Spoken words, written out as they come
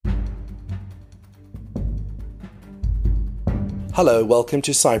Hello, welcome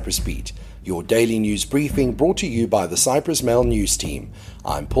to Cyprus Beat, your daily news briefing brought to you by the Cyprus Mail News Team.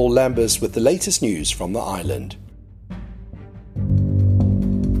 I'm Paul Lambus with the latest news from the island.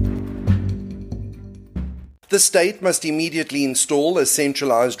 The state must immediately install a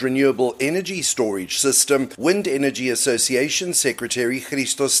centralized renewable energy storage system, Wind Energy Association Secretary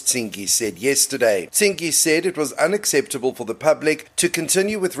Christos Tsingis said yesterday. Tsingis said it was unacceptable for the public to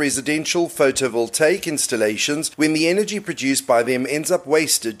continue with residential photovoltaic installations when the energy produced by them ends up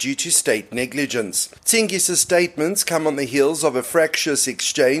wasted due to state negligence. Tsingis' statements come on the heels of a fractious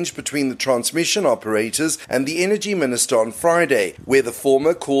exchange between the transmission operators and the energy minister on Friday, where the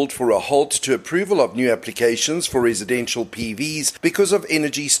former called for a halt to approval of new applications for residential PVs because of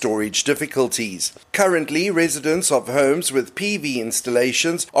energy storage difficulties. Currently, residents of homes with PV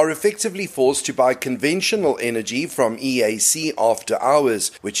installations are effectively forced to buy conventional energy from EAC after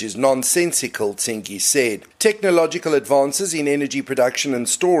hours, which is nonsensical, Tsingis said. Technological advances in energy production and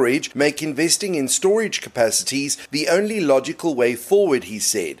storage make investing in storage capacities the only logical way forward, he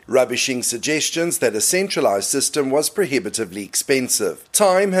said, rubbishing suggestions that a centralized system was prohibitively expensive.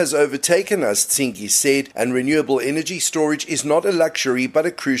 Time has overtaken us, Tsingis said, and renewable energy storage is not a luxury but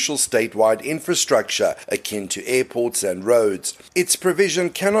a crucial statewide infrastructure akin to airports and roads. Its provision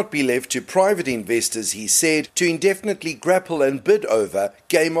cannot be left to private investors, he said, to indefinitely grapple and bid over,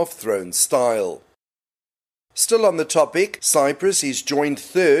 Game of Thrones style. Still on the topic, Cyprus is joined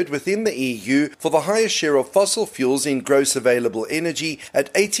third within the EU for the highest share of fossil fuels in gross available energy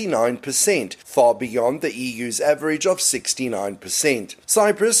at 89%, far beyond the EU's average of 69%.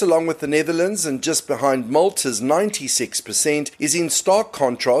 Cyprus, along with the Netherlands and just behind Malta's 96%, is in stark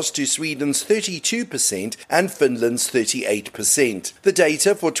contrast to Sweden's 32% and Finland's 38%. The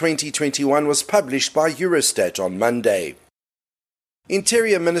data for 2021 was published by Eurostat on Monday.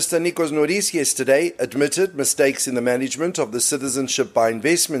 Interior Minister Nikos Nouris yesterday admitted mistakes in the management of the Citizenship by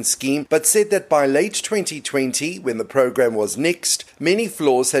Investment scheme, but said that by late 2020, when the program was nixed, many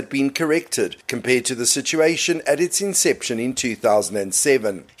flaws had been corrected compared to the situation at its inception in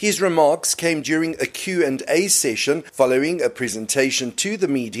 2007. His remarks came during a Q&A session following a presentation to the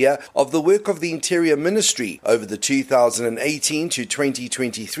media of the work of the Interior Ministry over the 2018 to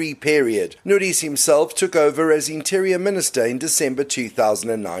 2023 period. Nouris himself took over as Interior Minister in December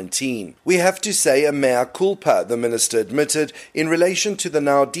 2019. We have to say a mea culpa, the minister admitted, in relation to the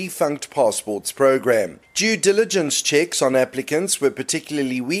now defunct passports program. Due diligence checks on applicants were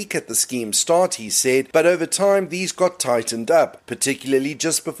particularly weak at the scheme's start, he said, but over time these got tightened up, particularly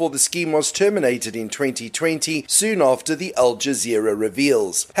just before the scheme was terminated in 2020, soon after the Al Jazeera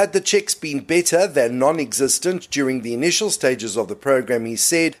reveals. Had the checks been better than non-existent during the initial stages of the program, he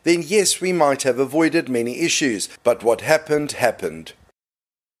said, then yes, we might have avoided many issues, but what happened, happened.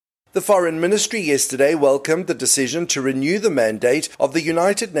 The Foreign Ministry yesterday welcomed the decision to renew the mandate of the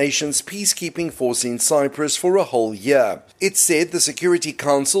United Nations peacekeeping force in Cyprus for a whole year. It said the Security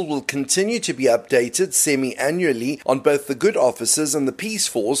Council will continue to be updated semi-annually on both the good officers and the peace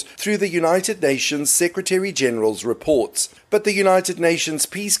force through the United Nations Secretary-General's reports. But the United Nations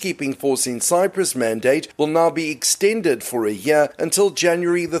peacekeeping force in Cyprus mandate will now be extended for a year until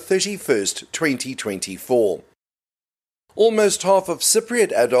January the 31st, 2024. Almost half of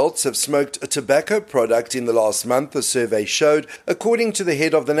Cypriot adults have smoked a tobacco product in the last month, a survey showed, according to the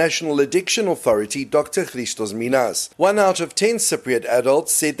head of the National Addiction Authority, Dr. Christos Minas. 1 out of 10 Cypriot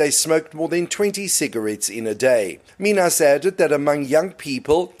adults said they smoked more than 20 cigarettes in a day. Minas added that among young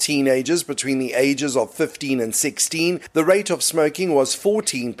people, teenagers between the ages of 15 and 16, the rate of smoking was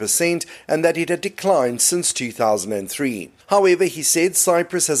 14% and that it had declined since 2003. However, he said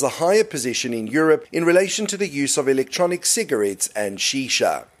Cyprus has a higher position in Europe in relation to the use of electronic cigarettes and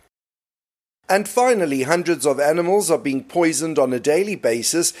shisha. And finally, hundreds of animals are being poisoned on a daily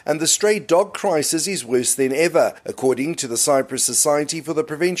basis, and the stray dog crisis is worse than ever, according to the Cyprus Society for the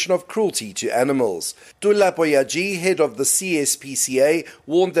Prevention of Cruelty to Animals. Dula Boyagi, head of the CSPCA,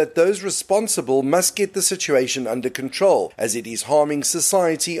 warned that those responsible must get the situation under control, as it is harming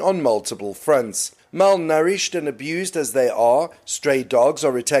society on multiple fronts. Malnourished and abused as they are, stray dogs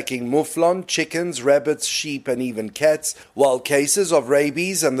are attacking mouflon, chickens, rabbits, sheep and even cats, while cases of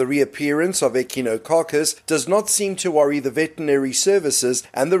rabies and the reappearance of echinococcus does not seem to worry the veterinary services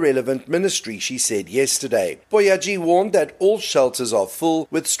and the relevant ministry, she said yesterday. Boyagi warned that all shelters are full,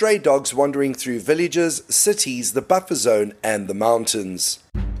 with stray dogs wandering through villages, cities, the buffer zone and the mountains.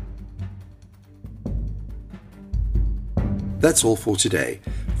 That's all for today.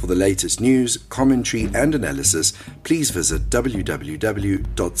 For the latest news, commentary and analysis, please visit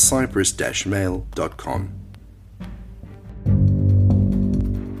www.cyprus-mail.com.